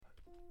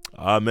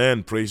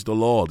Amen. Praise the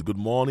Lord. Good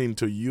morning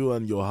to you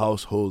and your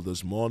household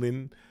this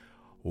morning.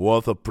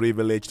 What a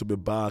privilege to be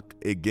back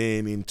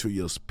again into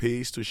your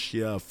space to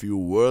share a few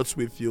words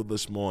with you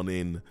this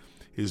morning.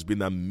 It's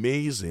been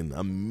amazing.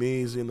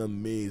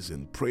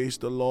 Praise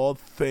the Lord.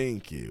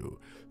 Thank you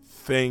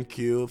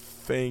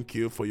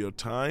for your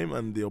time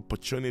and the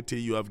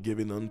opportunity you have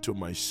given unto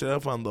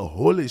myself and the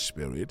Holy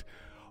Spirit,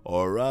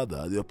 or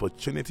rather, the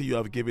opportunity you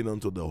have given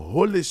unto the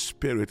Holy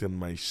Spirit and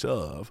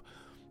myself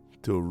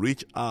to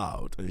reach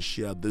out and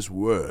share these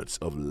words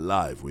of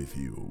life with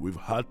you. We've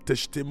had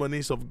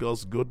testimonies of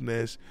God's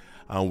goodness,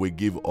 and we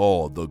give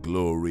all the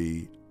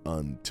glory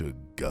unto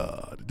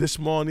God. This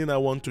morning I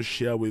want to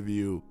share with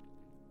you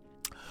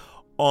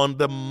on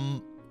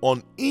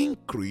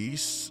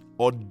increase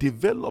or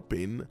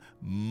developing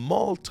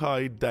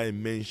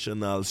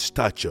multi-dimensional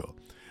stature.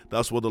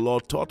 That's what the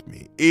Lord taught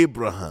me.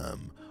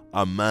 Abraham,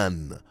 a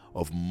man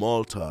of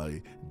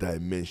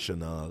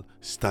multi-dimensional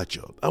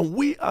stature. And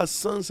we are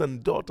sons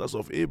and daughters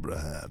of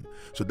Abraham.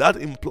 So that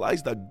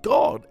implies that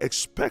God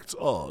expects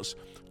us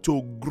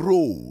to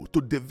grow,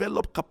 to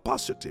develop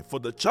capacity. For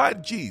the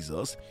child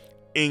Jesus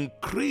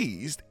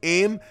increased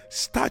in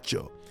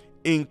stature,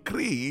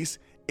 increased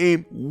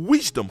in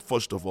wisdom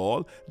first of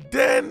all,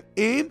 then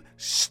in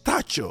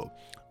stature,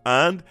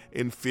 and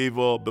in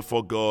favor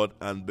before God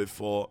and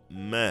before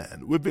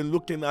man. We've been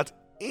looking at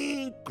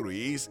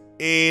increase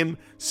in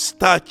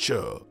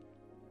stature.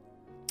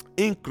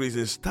 Increase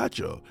in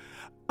stature.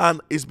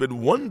 And it's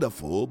been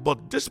wonderful,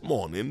 but this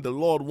morning the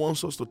Lord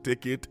wants us to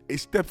take it a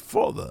step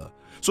further.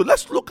 So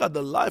let's look at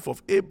the life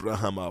of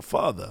Abraham, our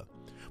father.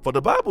 For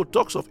the Bible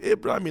talks of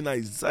Abraham in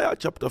Isaiah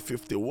chapter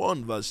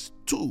 51 verse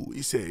 2.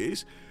 He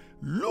says,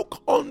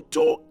 "Look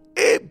unto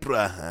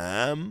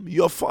Abraham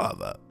your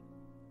father,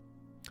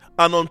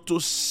 and unto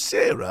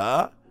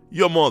Sarah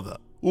your mother,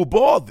 who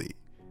bore thee.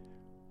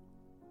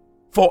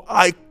 For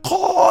I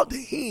called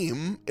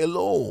him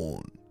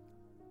alone,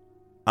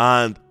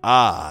 and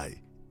I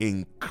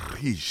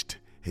increased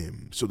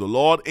him." So the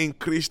Lord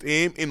increased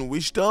him in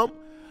wisdom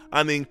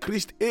and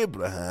increased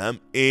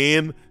Abraham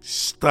in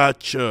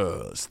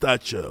stature.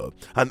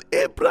 And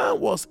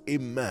Abraham was a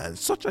man,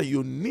 such a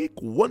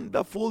unique,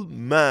 wonderful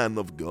man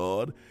of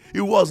God.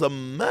 He was a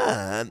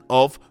man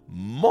of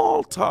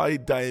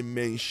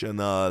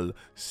multi-dimensional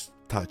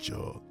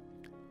stature.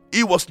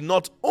 He was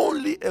not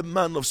only a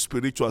man of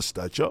spiritual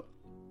stature,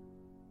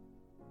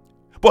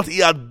 but he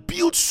had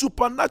built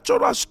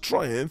supernatural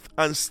strength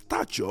and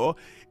stature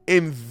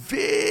in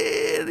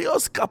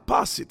various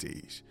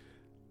capacities.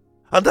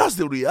 And that's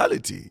the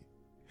reality.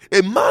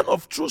 A man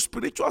of true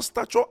spiritual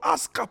stature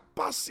has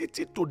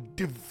capacity to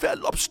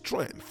develop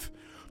strength,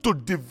 to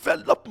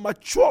develop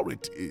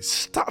maturity,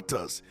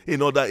 status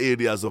in other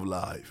areas of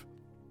life.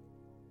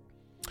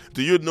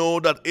 Do you know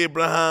that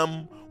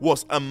Abraham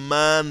was a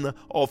man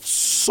of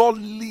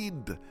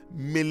solid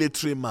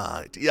military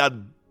might? He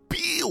had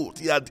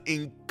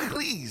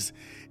increased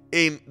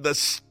in the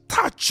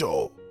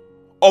stature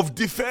of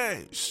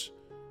defense,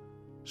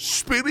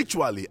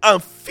 spiritually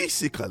and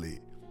physically.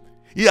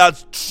 He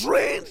had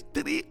trained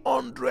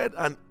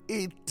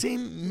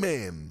 318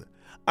 men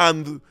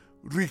and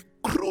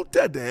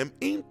recruited them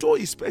into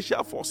his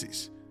special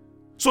forces.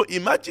 So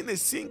imagine a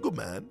single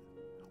man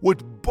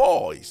with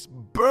boys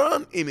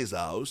born in his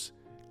house,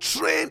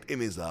 trained in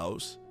his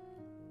house,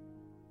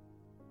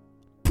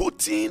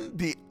 putting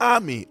the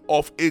army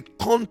of a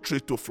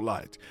country to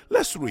flight.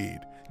 Let's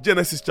read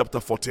Genesis chapter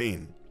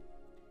 14.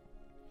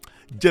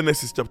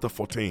 Genesis chapter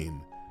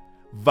 14,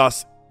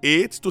 verse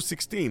 8 to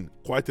 16.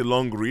 Quite a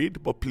long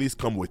read, but please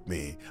come with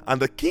me.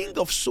 "And the king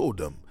of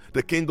Sodom,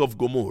 the king of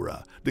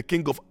Gomorrah, the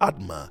king of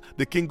Admah,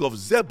 the king of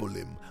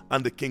Zebolim,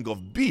 and the king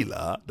of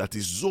Bela," that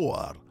is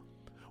Zoar,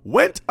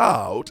 "went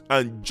out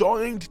and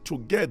joined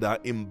together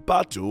in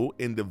battle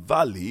in the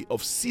valley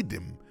of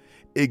Siddim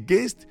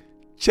against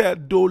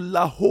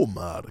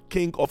Chedorlaomer,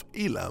 king of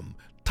Elam,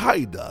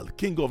 Tidal,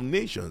 king of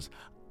nations,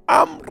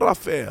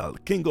 Amraphel,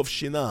 king of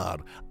Shinar,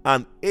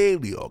 and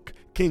Arioch,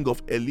 king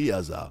of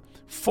Eleazar,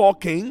 4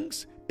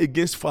 kings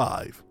against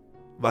 5.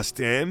 Verse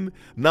 10,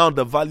 "Now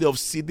the valley of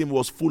Siddim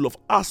was full of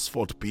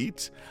asphalt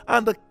pits,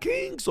 and the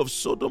kings of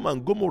Sodom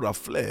and Gomorrah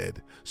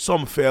fled.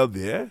 Some fell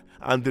there,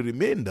 and the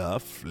remainder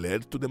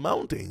fled to the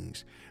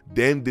mountains.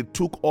 Then they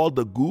took all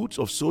the goods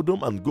of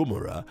Sodom and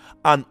Gomorrah,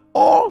 and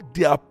all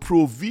their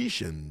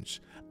provisions,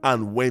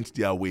 and went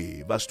their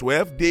way." Verse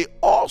 12, "They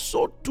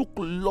also took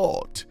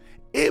Lot,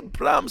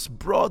 Abram's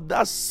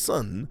brother's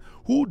son,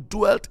 who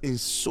dwelt in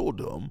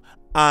Sodom,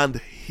 and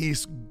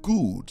his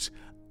goods,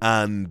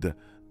 and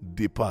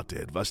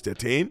departed." Verse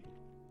 13,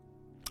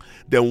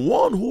 "Then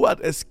one who had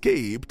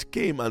escaped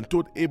came and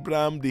told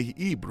Abram the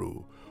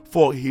Hebrew,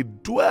 for he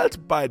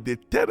dwelt by the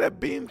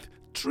terebinth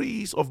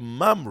trees of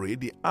Mamre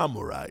the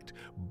Amorite,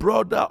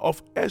 brother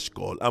of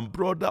Eshcol and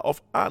brother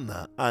of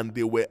Anna, and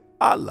they were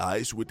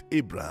allies with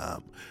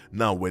Abraham.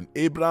 Now when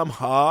Abraham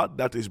heard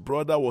that his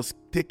brother was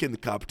taken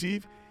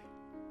captive,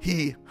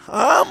 he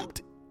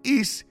armed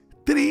his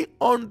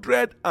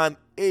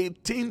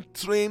 318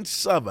 trained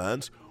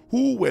servants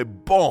who were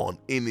born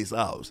in his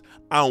house,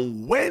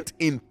 and went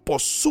in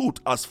pursuit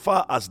as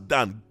far as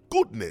Dan.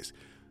 Goodness.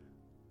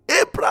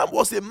 Abram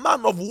was a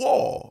man of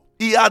war.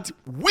 He had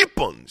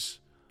weapons.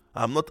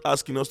 I'm not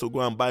asking us to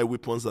go and buy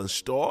weapons and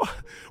store,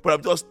 but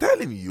I'm just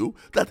telling you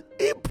that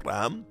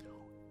Abram,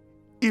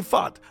 in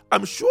fact,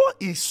 I'm sure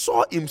he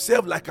saw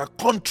himself like a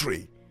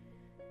country.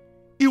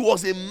 He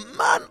was a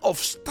man of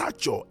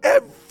stature.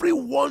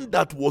 Everyone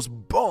that was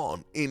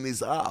born in his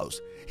house,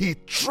 he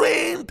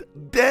trained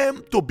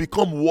them to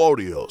become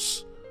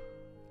warriors.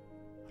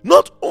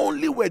 Not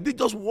only were they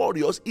just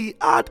warriors, he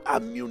had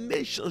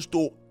ammunition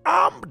to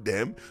arm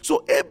them.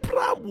 So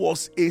Abram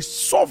was a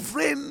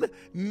sovereign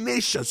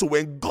nation. So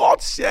when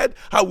God said,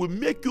 I will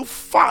make you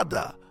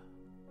father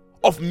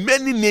of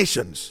many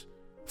nations,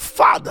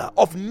 father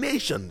of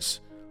nations,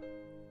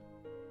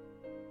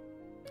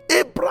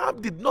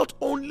 Abram did not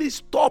only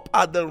stop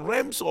at the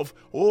realms of,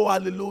 oh,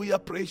 hallelujah,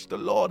 praise the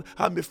Lord,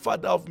 I'm a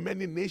father of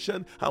many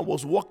nations, and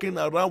was walking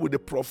around with the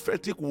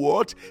prophetic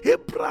word.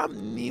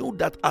 Abram knew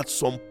that at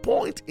some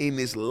point in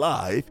his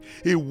life,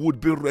 he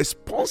would be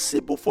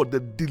responsible for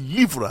the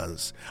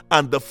deliverance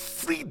and the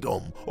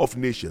freedom of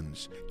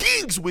nations.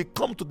 Kings will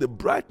come to the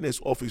brightness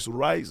of his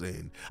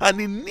rising, and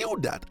he knew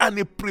that, and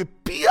he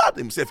prepared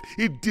himself.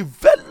 He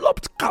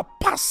developed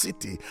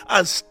capacity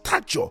and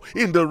stature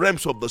in the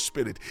realms of the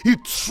spirit. He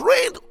trained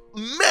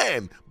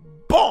men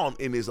born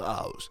in his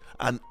house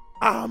and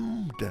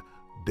armed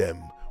them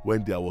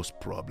when there was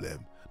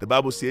problem. The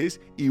Bible says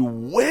he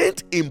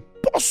went in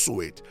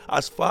pursuit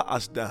as far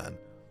as Dan.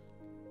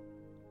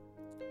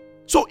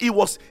 So he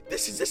was,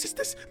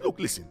 look,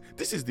 listen,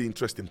 this is the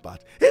interesting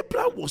part.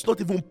 Abraham was not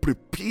even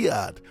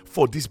prepared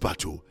for this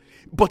battle,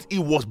 but he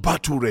was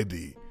battle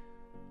ready.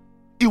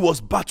 He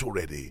was battle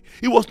ready.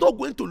 He was not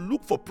going to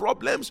look for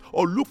problems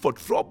or look for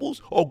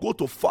troubles or go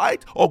to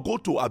fight or go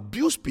to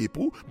abuse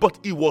people, but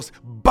he was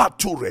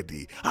battle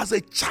ready. As a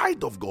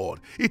child of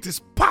God, it is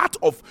part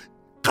of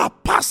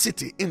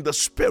capacity in the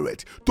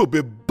spirit to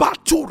be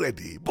battle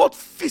ready, both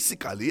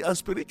physically and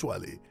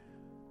spiritually.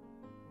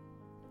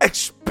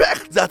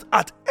 Expect that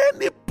at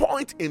any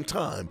point in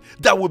time,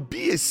 there will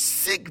be a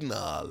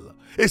signal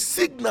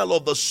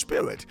of the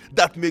Spirit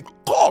that may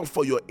call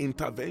for your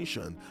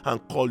intervention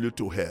and call you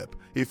to help.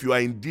 If you are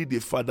indeed a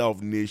father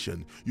of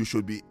nations, you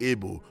should be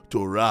able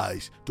to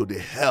rise to the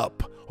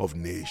help of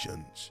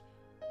nations.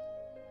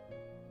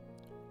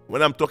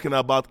 When I'm talking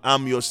about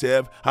arm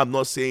yourself, I'm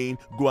not saying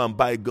go and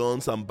buy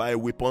guns and buy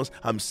weapons.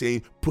 I'm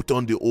saying put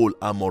on the whole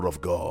armor of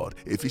God.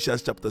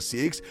 Ephesians chapter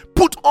 6,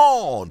 put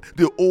on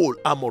the whole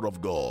armor of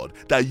God,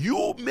 that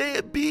you may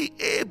be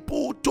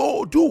able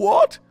to do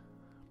what?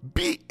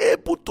 Be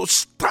able to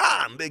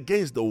stand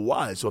against the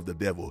wiles of the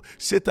devil.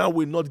 Satan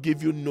will not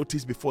give you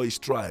notice before he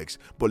strikes.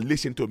 But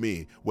listen to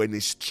me. When he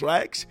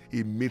strikes,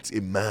 he meets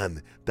a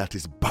man that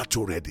is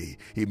battle ready.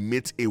 He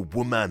meets a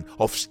woman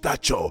of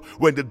stature.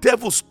 When the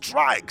devil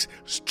strikes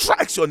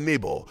your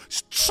neighbor,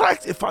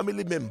 strikes a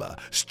family member,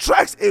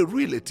 strikes a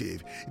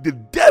relative, the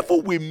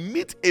devil will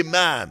meet a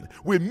man,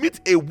 will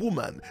meet a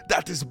woman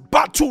that is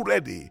battle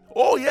ready.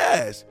 Oh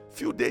yes, a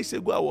few days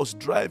ago I was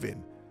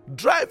driving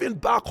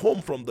back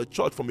home from the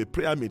church from a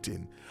prayer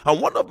meeting,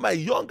 and one of my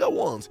younger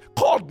ones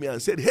called me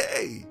and said,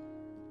 hey,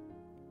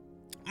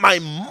 my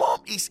mom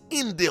is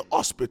in the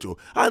hospital,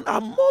 and her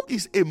mom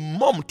is a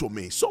mom to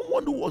me,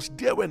 someone who was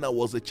there when I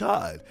was a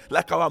child,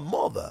 like our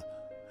mother.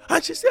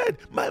 And she said,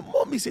 my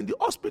mom is in the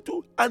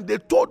hospital, and they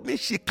told me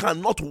she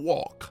cannot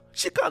walk.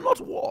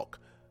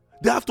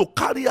 They have to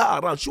carry her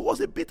around. She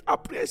was a bit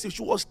apprehensive.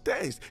 She was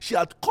tense. She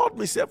had called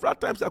me several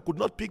times. I could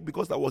not pick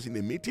because I was in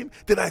a meeting.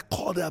 Then I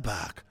called her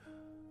back.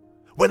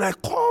 When I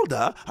called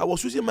her, I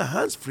was using my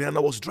hands free and I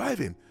was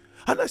driving.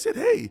 And I said,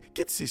 hey,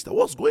 kid sister,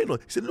 what's going on?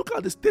 He said, look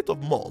at the state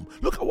of mom.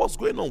 Look at what's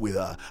going on with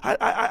her.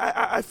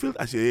 I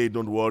said, hey,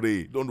 don't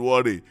worry.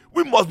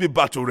 We must be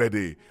battle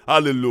ready.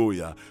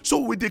 Hallelujah. So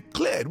we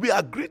declared, we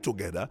agreed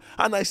together.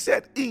 And I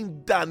said,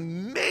 in the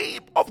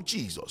name of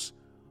Jesus,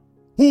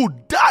 who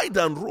died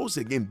and rose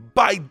again,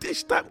 by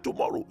this time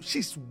tomorrow,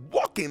 she's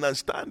walking and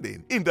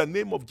standing in the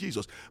name of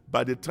Jesus.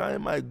 By the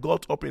time I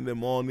got up in the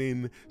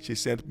morning, she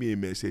sent me a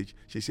message.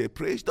 She said,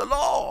 praise the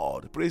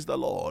Lord, praise the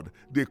Lord.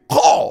 They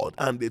called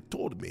and they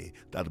told me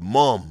that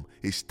mom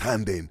is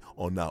standing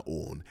on her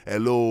own.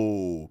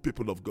 Hello,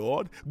 people of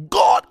God.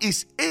 God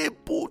is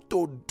able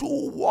to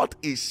do what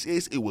he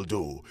says he will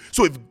do.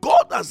 So if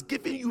God has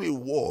given you a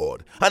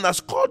word and has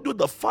called you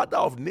the father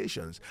of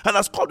nations and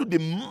has called you the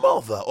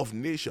mother of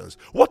nations,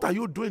 what are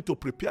you doing to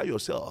prepare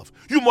yourself?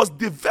 You must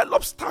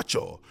develop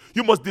stature.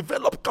 You must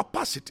develop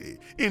capacity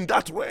in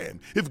that realm.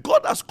 If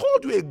God has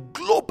called you a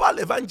global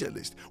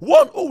evangelist,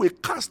 one who will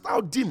cast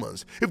out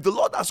demons, if the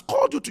Lord has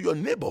called you to your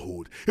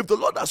neighborhood, if the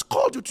Lord has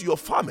called you to your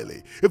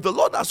family, if the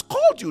Lord has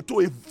called you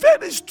to a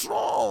very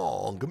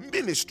strong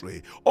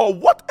ministry, or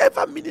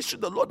whatever ministry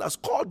the Lord has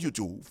called you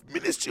to,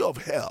 ministry of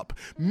help,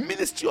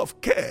 ministry of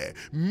care,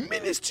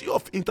 ministry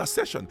of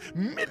intercession,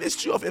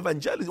 ministry of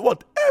evangelism,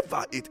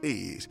 whatever it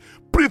is.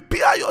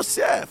 Prepare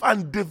yourself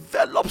and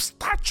develop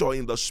stature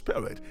in the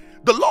spirit.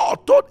 The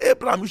Lord told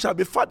Abram, you shall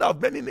be father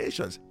of many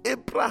nations.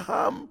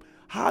 Abraham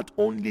had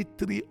only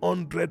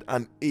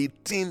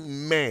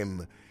 318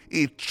 men.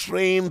 He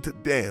trained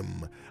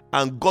them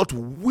and got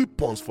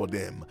weapons for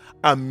them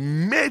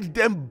and made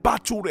them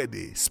battle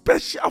ready,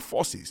 special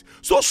forces,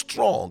 so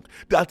strong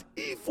that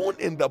even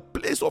in the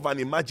place of an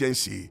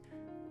emergency,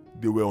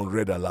 they were on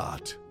red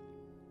alert.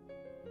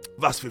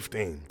 Verse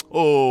 15.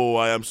 Oh,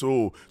 I am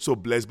so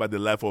blessed by the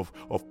life of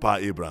Pa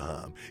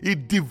Abraham. He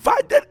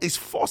divided his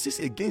forces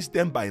against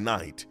them by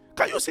night.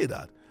 Can you say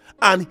that?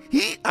 And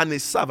he and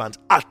his servants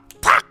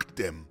attacked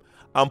them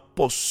and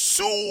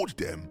pursued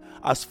them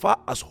as far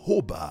as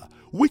Hobah,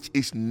 which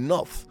is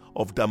north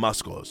of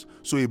Damascus.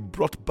 So he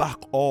brought back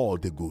all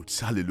the goods.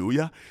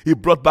 Hallelujah. He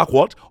brought back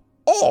what?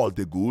 All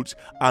the goods,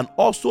 and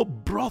also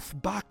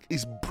brought back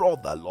his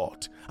brother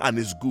Lot and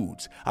his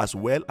goods, as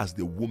well as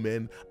the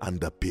women and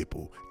the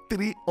people.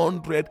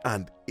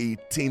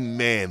 318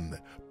 men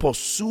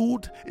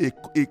pursued a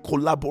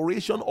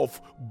collaboration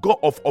of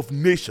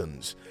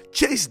nations,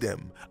 chased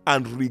them,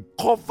 and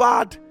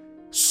recovered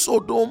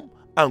Sodom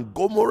and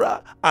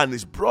Gomorrah and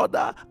his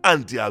brother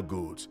and their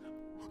goods.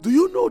 Do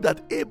you know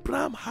that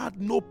Abram had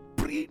no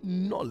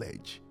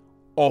pre-knowledge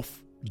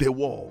of the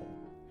war?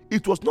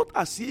 It was not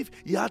as if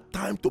he had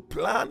time to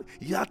plan,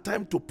 he had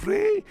time to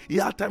pray, he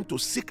had time to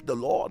seek the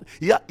Lord.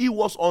 He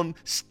was on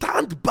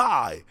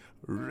standby,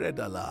 red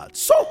alert.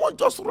 Someone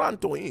just ran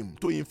to him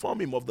to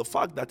inform him of the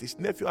fact that his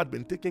nephew had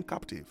been taken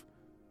captive.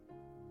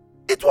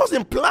 It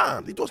wasn't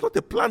planned. It was not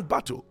a planned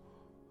battle.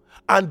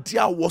 And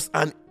there was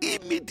an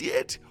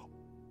immediate,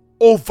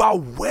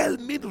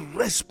 overwhelming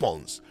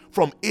response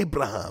from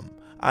Abraham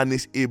and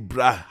his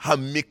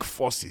Abrahamic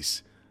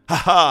forces.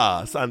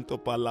 Santo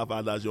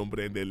Palavada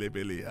Jombrende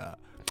Lebelia.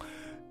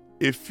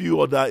 A few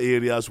other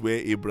areas where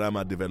Abraham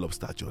had developed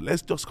stature.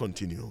 Let's just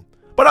continue.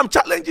 But I'm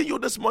challenging you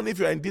this morning, if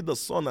you are indeed the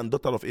son and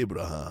daughter of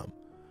Abraham,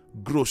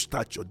 grow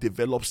stature,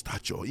 develop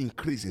stature,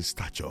 increase in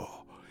stature.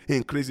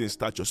 Increase in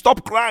stature.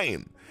 Stop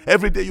crying.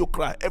 Every day you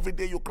cry. Every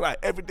day you cry.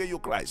 Every day you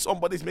cry.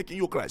 Somebody's making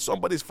you cry.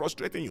 Somebody's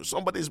frustrating you.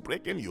 Somebody's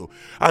breaking you.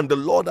 And the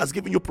Lord has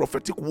given you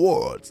prophetic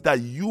words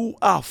that you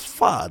are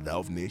father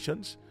of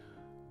nations.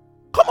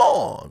 Come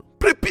on.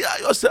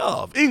 Prepare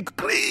yourself.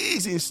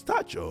 Increase in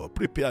stature.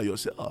 Prepare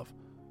yourself.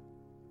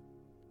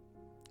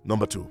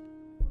 Number 2.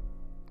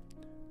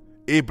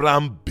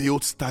 Abraham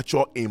built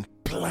stature in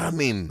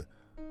planning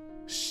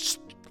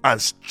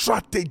and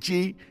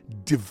strategy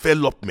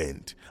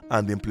development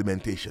and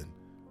implementation.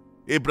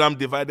 Abraham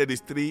divided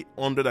his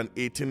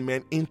 318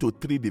 men into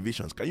 3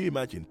 divisions. Can you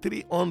imagine?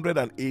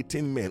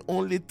 318 men,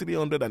 only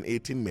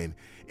 318 men,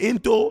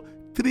 into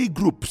 3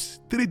 groups,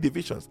 3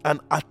 divisions, and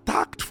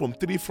attacked from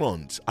 3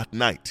 fronts at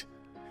night.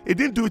 He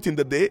didn't do it in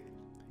the day.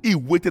 He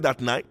waited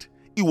at night.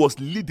 He was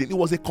leading. He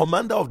was a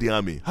commander of the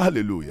army.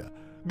 Hallelujah.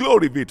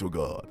 Glory be to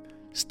God.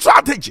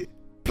 Strategy,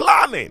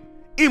 planning,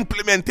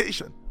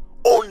 implementation.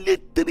 Only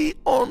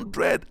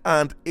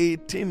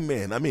 318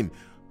 men. I mean,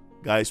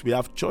 guys, we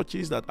have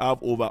churches that have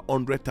over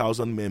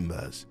 100,000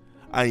 members,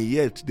 and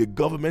yet the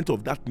government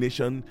of that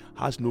nation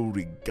has no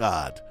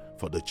regard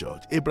for the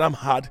church. Abraham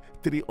had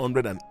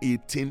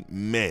 318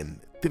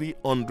 men.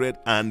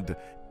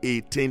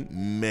 318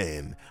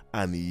 men,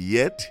 and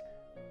yet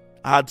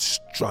had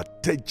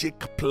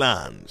strategic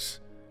plans,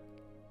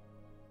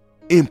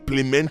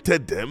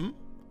 implemented them,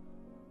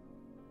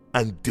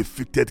 and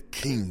defeated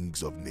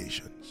kings of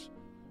nations.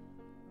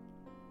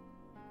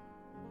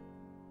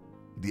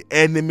 The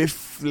enemy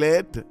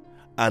fled,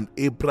 and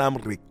Abram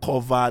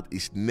recovered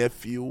his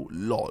nephew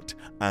Lot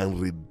and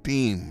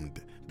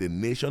redeemed the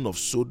nation of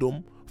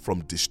Sodom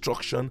from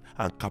destruction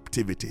and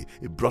captivity.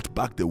 He brought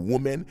back the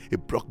women, he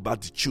brought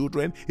back the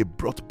children, he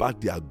brought back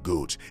their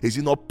goods. Is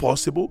it not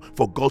possible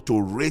for God to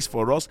raise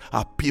for us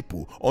a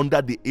people under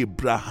the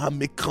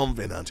Abrahamic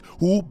covenant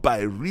who,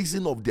 by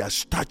reason of their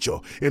stature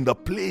in the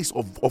place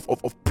of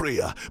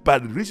prayer, by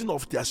reason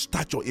of their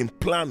stature in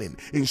planning,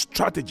 in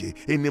strategy,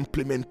 in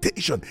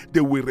implementation,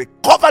 they will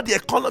recover the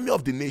economy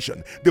of the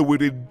nation. They will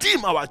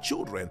redeem our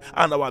children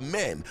and our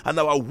men and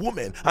our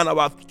women and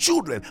our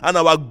children and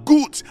our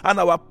goods and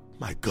our...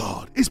 My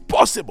God, it's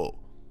possible.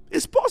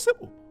 It's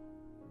possible.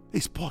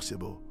 It's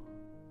possible.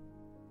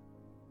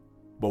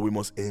 But we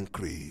must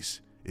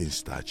increase in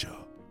stature.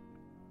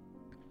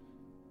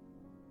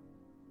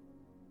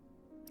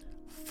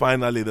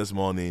 Finally, this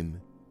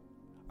morning,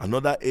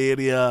 another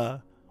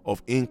area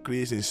of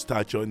increase in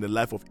stature in the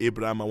life of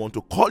Abraham I want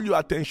to call your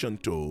attention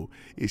to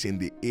is in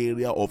the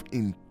area of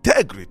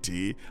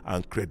integrity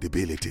and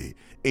credibility.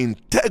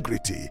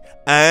 Integrity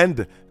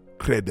and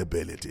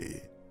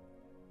credibility.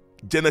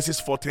 Genesis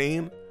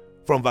 14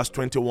 from verse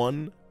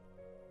 21.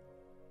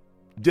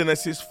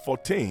 Genesis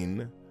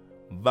 14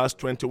 verse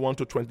 21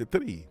 to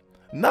 23.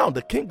 Now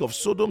the king of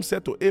Sodom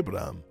said to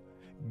Abram,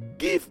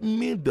 "Give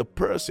me the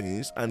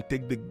persons and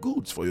take the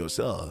goods for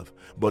yourself."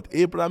 But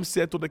Abram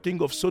said to the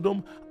king of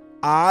Sodom,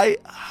 I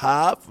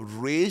have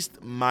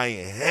raised my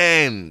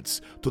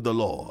hands to the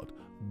Lord,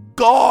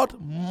 God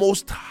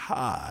Most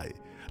High,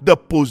 the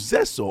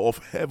possessor of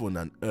heaven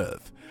and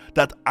earth,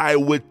 that I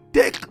will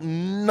take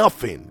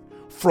nothing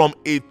from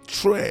a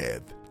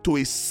thread to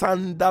a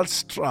sandal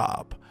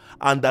strap,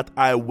 and that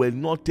I will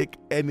not take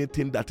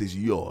anything that is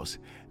yours,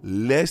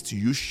 lest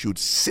you should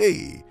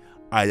say,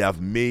 I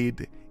have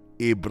made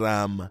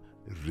Abram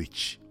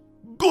rich.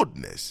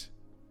 Goodness,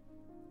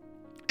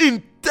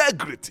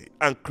 integrity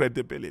and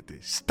credibility,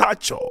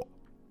 stature.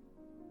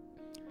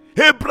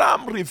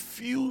 Abram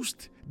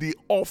refused the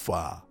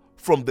offer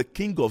from the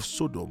king of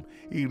Sodom.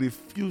 He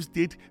refused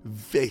it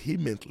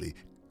vehemently,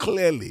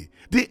 clearly.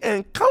 The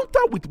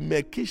encounter with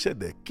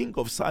Melchizedek, king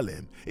of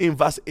Salem, in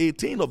verse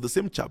 18 of the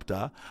same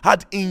chapter,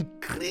 had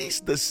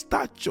increased the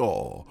stature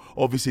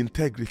of his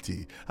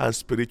integrity and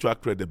spiritual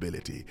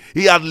credibility.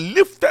 He had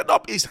lifted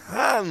up his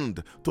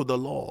hand to the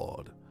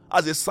Lord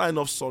as a sign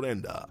of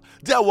surrender.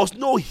 There was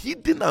no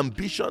hidden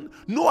ambition,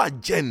 no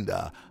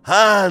agenda.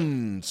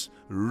 Hands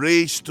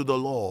raised to the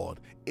Lord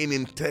in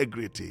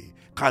integrity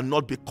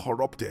cannot be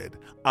corrupted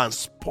and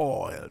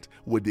spoiled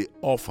with the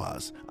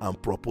offers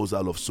and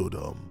proposal of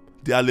Sodom.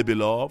 Dearly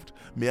beloved,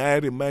 may I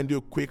remind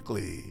you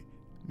quickly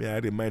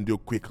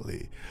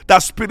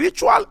that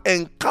spiritual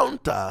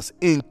encounters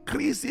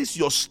increases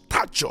your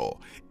stature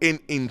in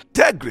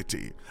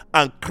integrity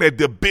and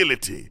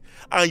credibility,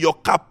 and your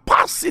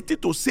capacity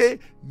to say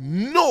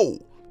no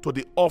to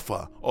the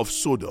offer of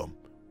Sodom.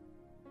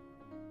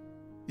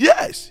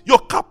 Yes, your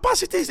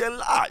capacity is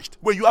enlarged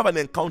when you have an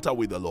encounter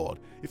with the Lord.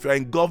 If you are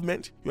in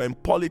government, you are in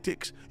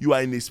politics, you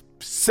are in a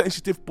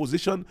sensitive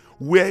position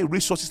where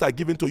resources are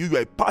given to you, you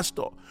are a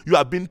pastor, you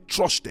are being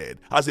trusted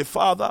as a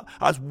father,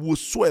 as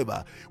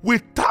whosoever.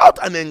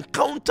 Without an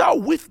encounter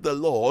with the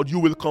Lord, you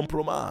will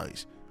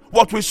compromise.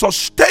 What will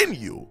sustain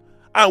you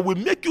and will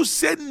make you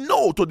say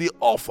no to the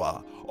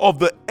offer of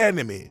the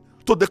enemy,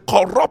 to the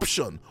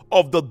corruption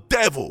of the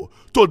devil,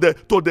 to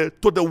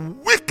the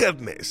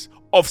wickedness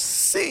of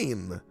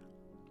sin,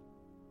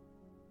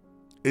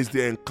 is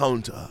the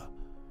encounter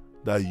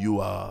that you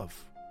have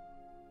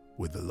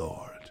with the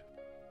Lord.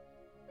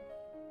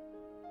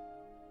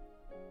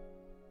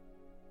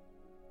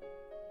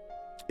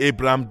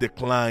 Abram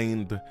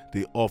declined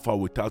the offer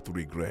without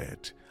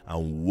regret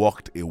and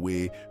walked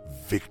away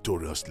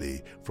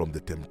victoriously from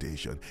the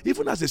temptation.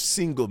 Even as a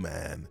single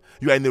man,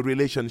 you are in a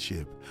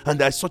relationship and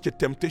there is such a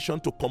temptation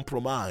to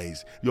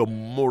compromise your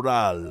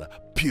moral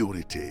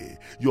purity,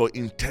 your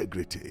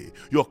integrity,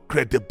 your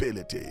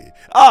credibility.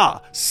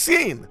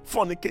 Sin,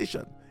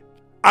 fornication,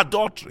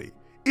 adultery.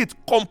 It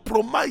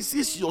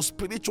compromises your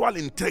spiritual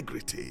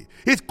integrity.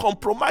 It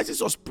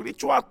compromises your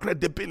spiritual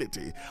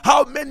credibility.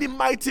 How many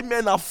mighty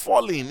men are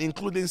falling,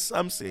 including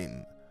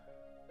Samson?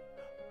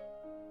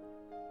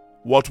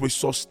 What will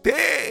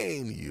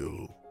sustain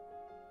you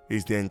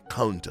is the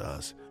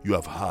encounters you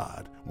have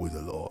had with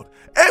the Lord.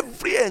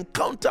 Every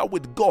encounter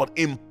with God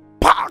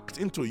impacts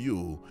into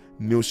you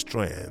new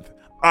strength.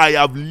 I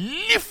have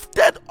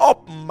lifted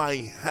up my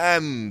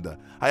hand.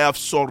 I have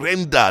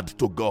surrendered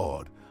to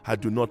God. I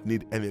do not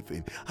need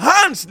anything.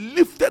 Hands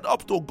lifted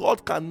up to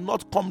God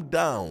cannot come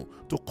down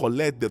to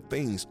collect the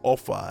things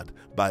offered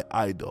by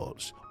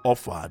idols,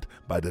 offered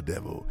by the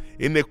devil.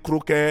 In a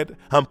crooked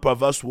and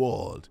perverse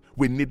world,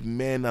 we need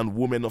men and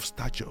women of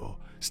stature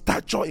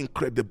in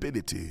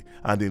credibility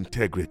and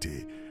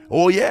integrity.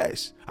 Oh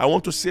yes, I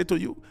want to say to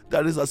you,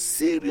 there is a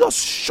serious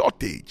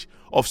shortage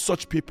of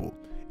such people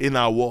in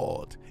our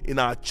world, in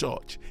our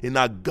church, in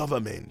our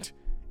government,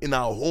 in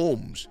our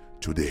homes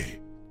today.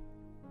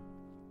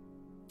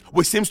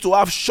 We seem to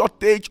have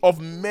shortage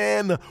of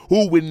men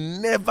who will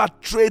never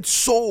trade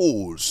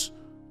souls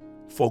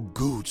for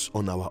goods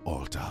on our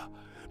altar.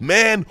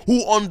 Men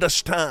who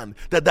understand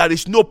that there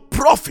is no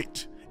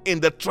profit in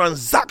the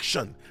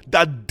transaction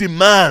that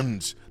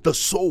demands the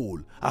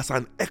soul as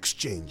an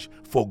exchange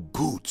for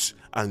goods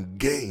and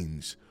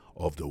gains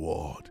of the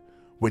world.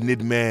 We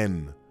need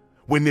men.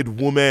 We need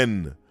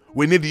women.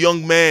 We need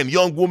young men,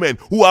 young women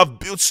who have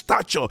built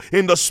stature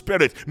in the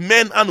spirit.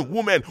 Men and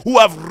women who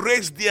have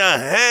raised their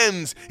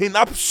hands in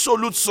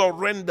absolute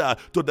surrender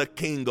to the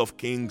King of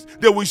Kings.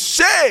 They will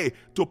say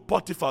to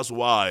Potiphar's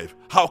wife,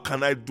 how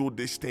can I do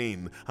this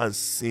thing and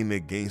sin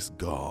against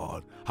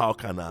God? How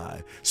can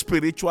I?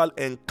 Spiritual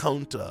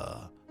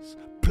encounter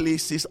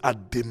places a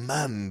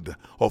demand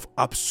of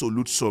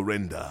absolute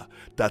surrender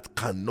that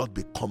cannot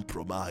be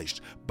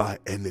compromised by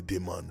any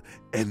demon,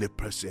 any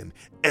person,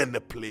 any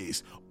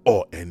place,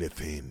 or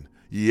anything.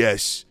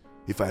 Yes,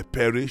 if I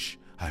perish,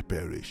 I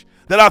perish.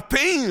 There are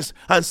things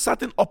and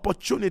certain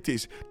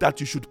opportunities that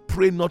you should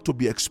pray not to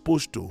be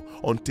exposed to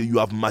until you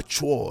have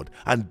matured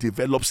and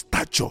developed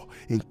stature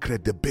in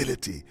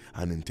credibility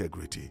and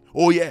integrity.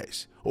 Oh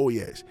yes,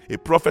 a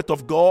prophet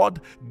of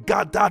God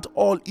gathered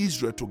all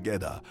Israel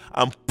together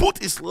and put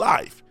his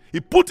life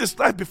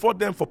before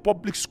them for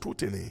public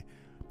scrutiny.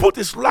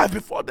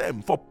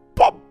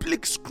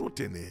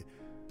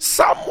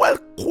 Samuel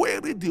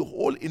queried the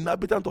whole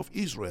inhabitant of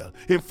Israel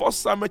in 1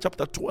 Samuel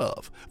chapter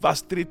 12,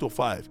 verse 3 to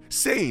 5,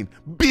 saying,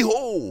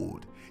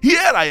 behold,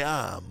 Here I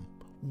am,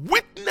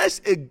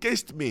 witness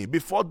against me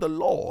before the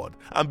Lord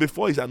and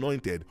before his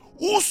anointed.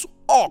 Whose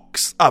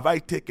ox have I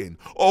taken?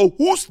 Or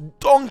whose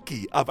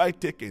donkey have I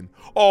taken?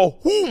 Or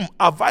whom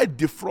have I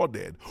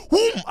defrauded?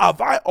 Whom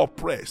have I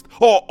oppressed?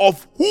 Or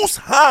of whose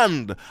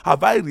hand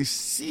have I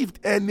received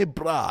any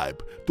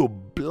bribe to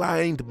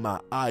blind my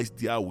eyes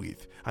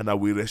therewith? And I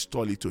will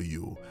restore it to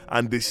you.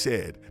 And they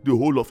said, the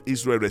whole of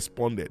Israel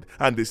responded,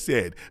 and they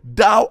said,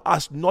 Thou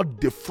hast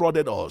not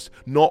defrauded us,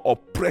 nor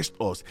oppressed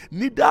us,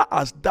 neither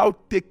hast thou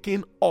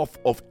taken off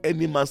of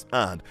any man's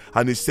hand.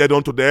 And he said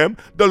unto them,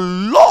 The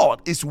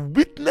Lord is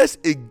witness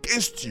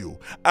against you,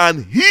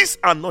 and his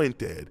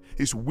anointed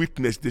is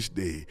witness this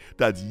day,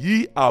 that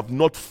ye have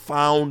not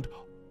found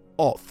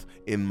aught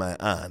in my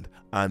hand.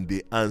 And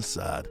they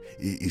answered,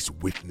 He is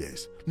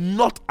witness.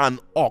 Not an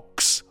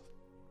ox,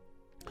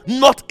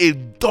 not a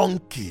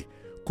donkey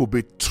could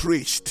be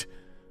traced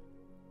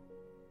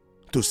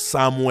to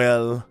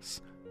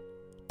Samuel's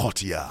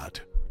courtyard.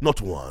 Not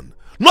one.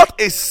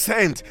 Not a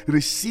cent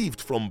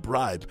received from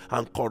bribe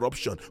and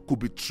corruption could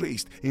be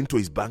traced into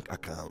his bank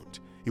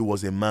account. He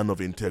was a man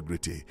of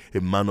integrity, a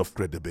man of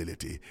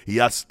credibility. He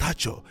had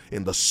stature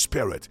in the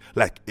spirit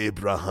like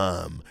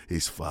Abraham,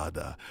 his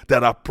father.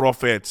 There are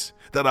prophets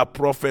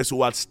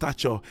who had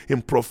stature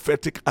in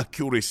prophetic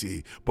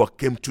accuracy but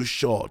came too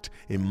short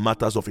in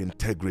matters of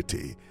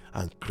integrity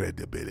and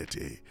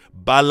credibility.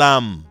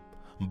 Balaam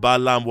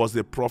was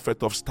a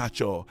prophet of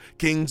stature.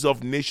 Kings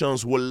of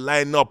nations will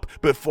line up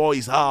before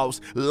his house,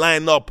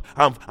 line up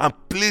and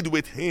plead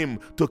with him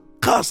to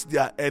curse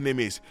their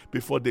enemies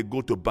before they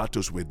go to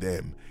battles with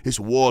them.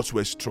 His words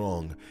were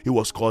strong. He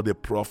was called a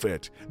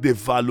prophet. They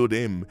valued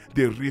him.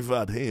 They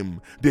revered him.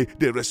 They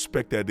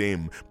respected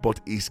him. But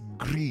his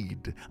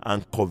greed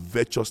and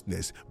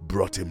covetousness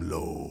brought him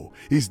low.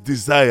 His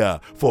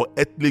desire for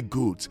earthly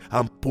goods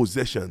and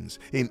possessions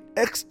in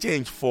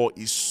exchange for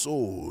his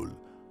soul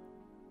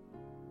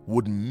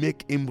would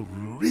make him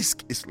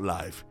risk his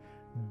life,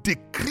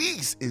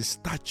 decrease in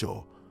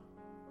stature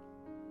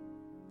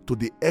to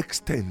the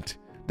extent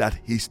that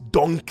his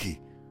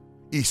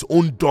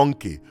own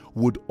donkey,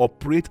 would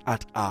operate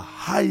at a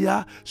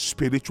higher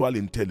spiritual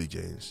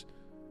intelligence.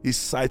 His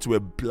sights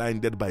were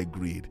blinded by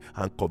greed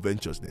and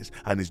covetousness,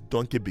 and his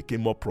donkey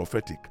became more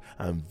prophetic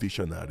and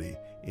visionary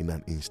in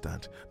an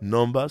instant.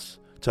 Numbers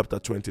chapter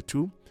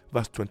 22,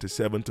 verse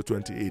 27 to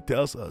 28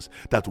 tells us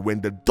that when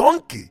the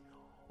donkey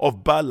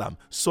of Balaam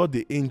saw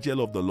the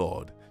angel of the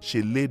Lord,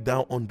 she lay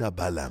down under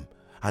Balaam,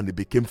 and he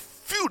became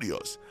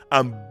furious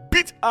and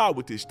beat her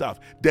with his staff.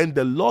 Then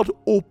the Lord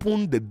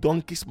opened the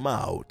donkey's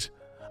mouth,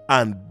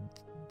 and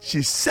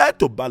she said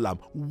to Balaam,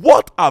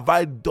 What have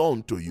I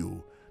done to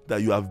you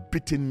that you have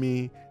beaten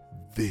me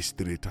these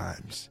 3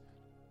 times?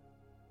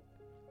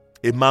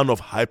 A man of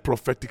high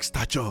prophetic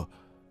stature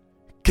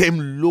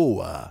came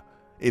lower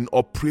in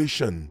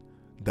operation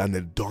than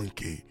a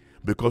donkey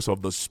because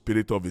of the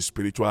spirit of his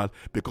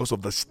because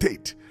of the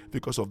state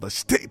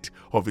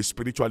of his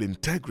spiritual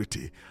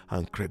integrity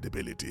and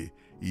credibility.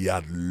 He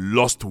had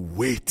lost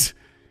weight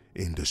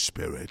in the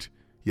spirit.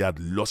 He had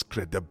lost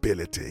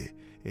credibility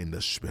in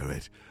the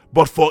spirit.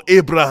 But for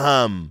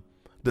Abraham,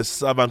 the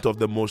servant of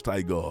the Most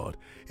High God,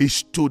 he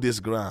stood his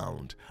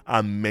ground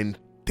and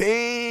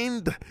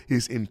maintained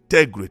his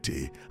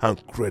integrity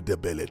and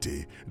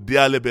credibility.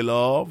 Dearly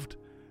beloved,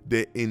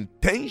 the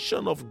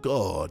intention of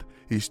God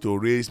is to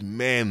raise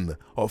men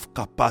of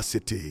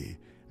capacity,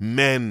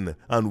 men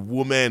and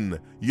women,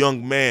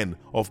 young men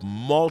of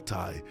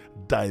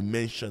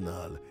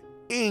multi-dimensional,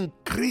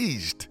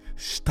 increased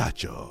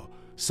stature.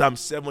 Psalm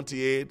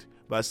 78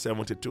 verse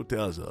 72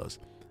 tells us,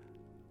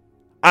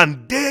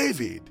 And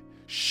David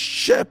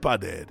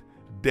shepherded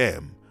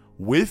them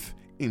with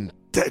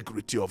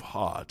integrity of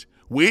heart,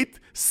 with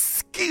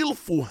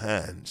skillful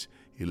hands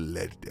he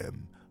led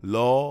them.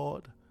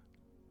 Lord,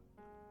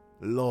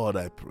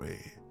 I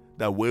pray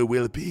that we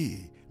will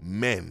be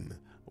men,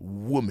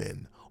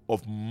 women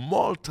of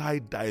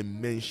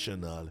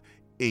multi-dimensional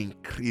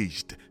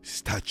increased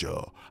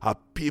stature, a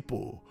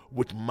people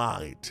with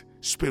might,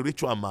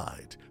 spiritual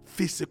might,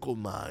 physical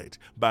might,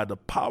 by the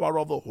power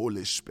of the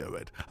Holy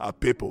Spirit, a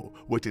people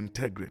with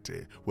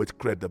integrity, with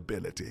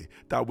credibility,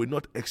 that will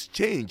not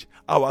exchange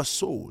our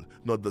soul,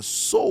 nor the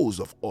souls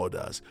of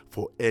others,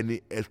 for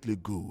any earthly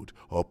good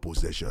or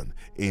possession,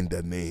 in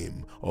the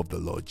name of the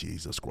Lord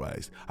Jesus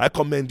Christ. I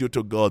commend you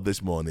to God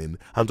this morning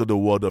and to the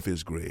word of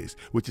his grace,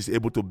 which is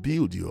able to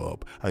build you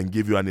up and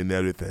give you an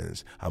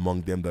inheritance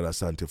among them that are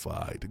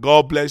sanctified.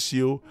 God bless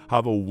you.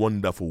 Have a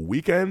wonderful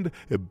weekend,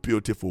 a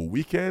beautiful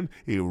weekend,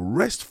 a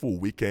restful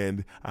weekend,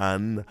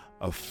 and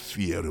a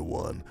fiery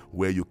one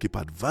where you keep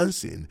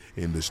advancing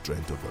in the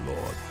strength of the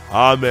Lord.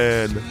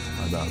 Amen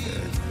and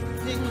amen.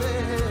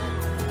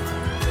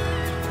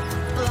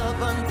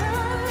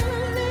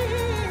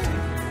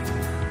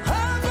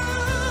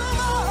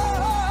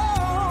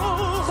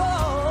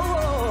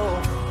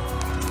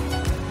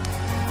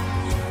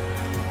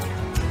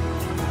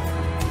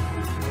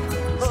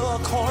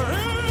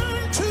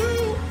 According to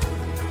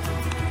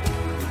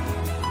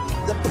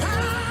the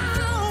power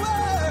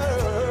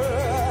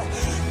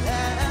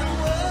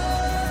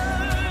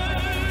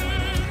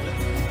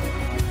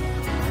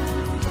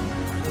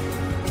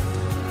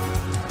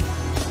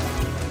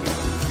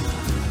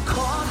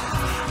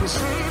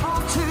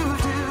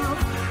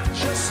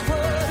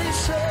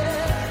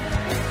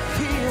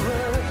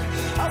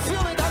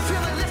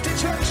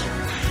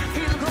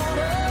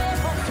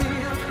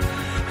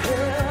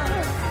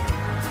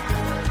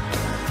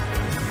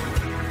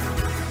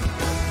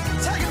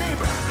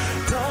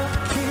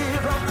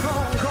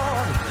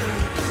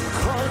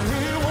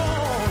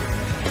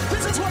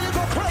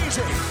go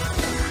crazy.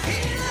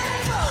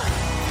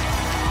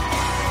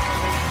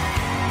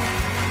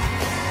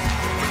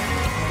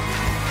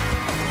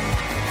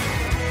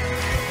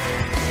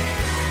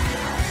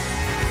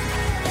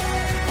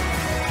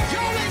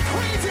 Y'all ain't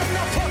crazy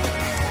enough for me.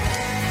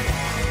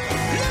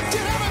 Lift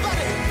it,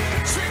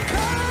 everybody. Sing,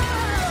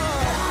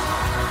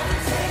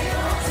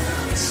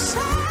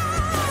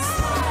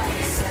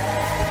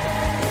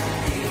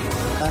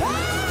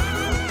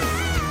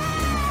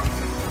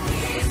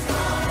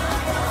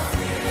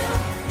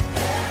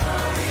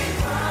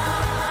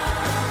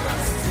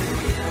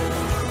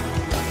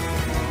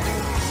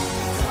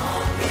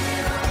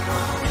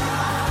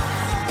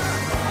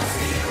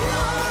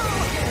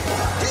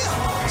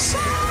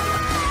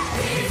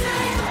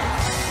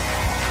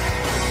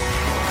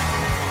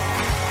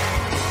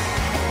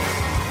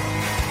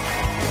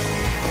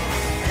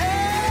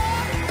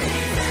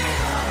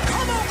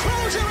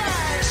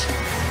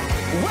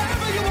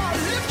 wherever you are,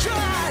 lift your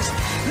eyes,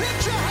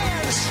 lift your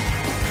hands.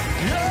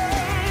 Yeah.